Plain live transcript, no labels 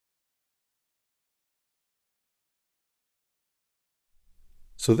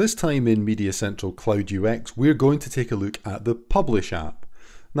So this time in MediaCentral Cloud UX, we're going to take a look at the Publish app.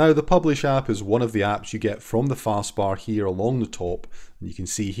 Now the Publish app is one of the apps you get from the fast bar here along the top. And you can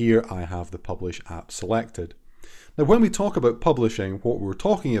see here I have the Publish app selected. Now when we talk about publishing, what we're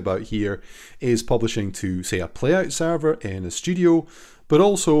talking about here is publishing to, say, a playout server in a studio, but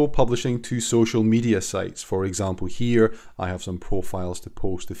also publishing to social media sites. For example, here I have some profiles to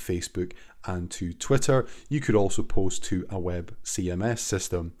post to Facebook and to Twitter. You could also post to a web CMS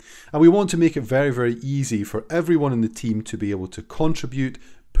system. And we want to make it very, very easy for everyone in the team to be able to contribute,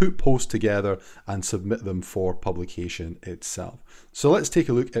 put posts together and submit them for publication itself. So let's take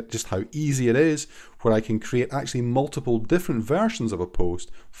a look at just how easy it is, where I can create actually multiple different versions of a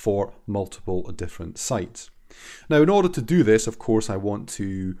post for multiple different sites. Now in order to do this, of course, I want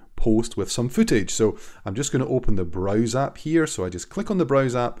to post with some footage. So I'm just going to open the Browse app here. So I just click on the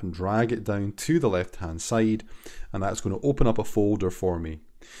Browse app and drag it down to the left hand side, and that's going to open up a folder for me.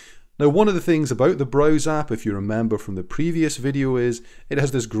 Now one of the things about the Browse app, if you remember from the previous video, is it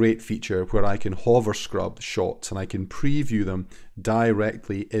has this great feature where I can hover scrub shots and I can preview them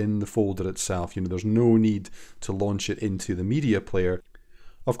directly in the folder itself. There's no need to launch it into the media player.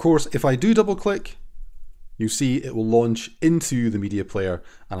 Of course, if I do double click, you see it will launch into the media player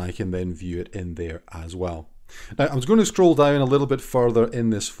and I can then view it in there as well. Now I'm going to scroll down a little bit further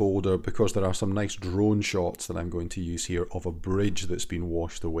in this folder because there are some nice drone shots that I'm going to use here of a bridge that's been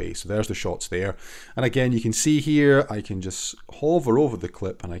washed away. So there's the shots there. And again, you can see here, I can just hover over the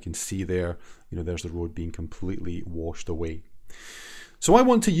clip and I can see there, there's the road being completely washed away. So I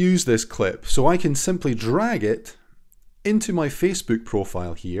want to use this clip, so I can simply drag it into my Facebook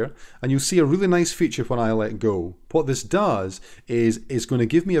profile here, and you'll see a really nice feature when I let go. What this does is it's going to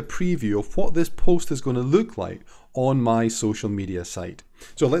give me a preview of what this post is going to look like on my social media site.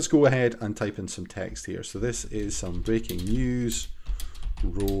 So let's go ahead and type in some text here. So this is some breaking news: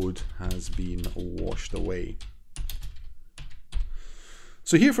 road has been washed away.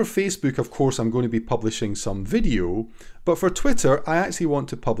 So here for Facebook, of course, I'm going to be publishing some video, but for Twitter, I actually want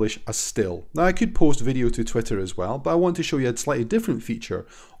to publish a still. Now I could post video to Twitter as well, but I want to show you a slightly different feature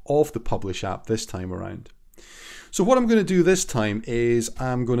of the Publish app this time around. So what I'm going to do this time is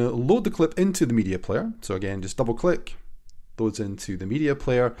I'm going to load the clip into the media player. So again, just double click, loads into the media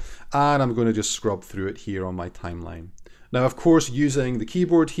player, and I'm going to just scrub through it here on my timeline. Now, of course, using the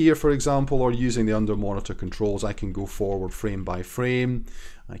keyboard here, for example, or using the under monitor controls, I can go forward frame by frame.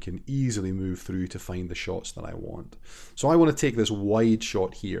 I can easily move through to find the shots that I want. So I want to take this wide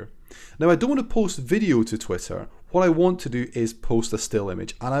shot here. Now, I don't want to post video to Twitter. What I want to do is post a still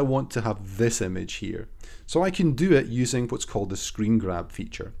image, and I want to have this image here. So I can do it using what's called the screen grab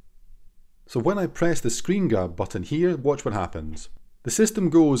feature. So when I press the screen grab button here, watch what happens. The system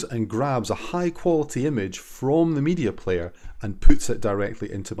goes and grabs a high quality image from the media player and puts it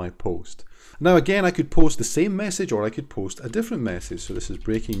directly into my post. Now again, I could post the same message or I could post a different message. So this is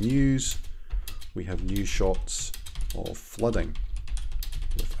breaking news. We have new shots of flooding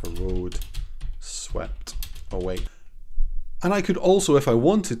with a road swept away. And I could also, if I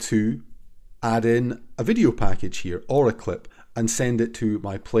wanted to, add in a video package here or a clip and send it to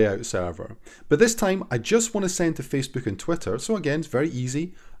my playout server. But this time I just want to send to Facebook and Twitter. So again, it's very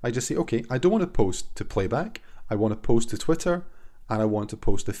easy. I just say, okay, I don't want to post to playback. I want to post to Twitter and I want to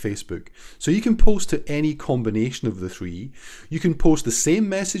post to Facebook. So you can post to any combination of the three. You can post the same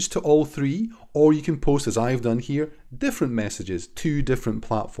message to all three, or you can post, as I've done here, different messages to different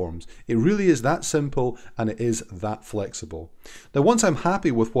platforms. It really is that simple and it is that flexible. Now, once I'm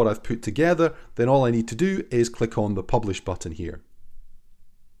happy with what I've put together, then all I need to do is click on the Publish button here.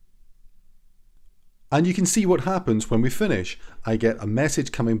 And you can see what happens when we finish. I get a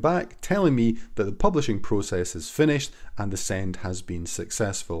message coming back telling me that the publishing process is finished and the send has been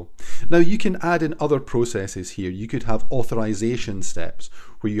successful. Now you can add in other processes here. You could have authorization steps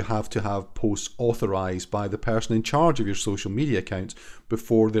where you have to have posts authorized by the person in charge of your social media accounts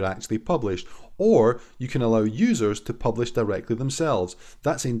before they're actually published. Or you can allow users to publish directly themselves.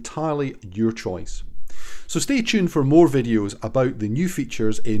 That's entirely your choice. So stay tuned for more videos about the new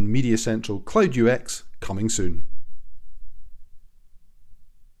features in MediaCentral Cloud UX coming soon.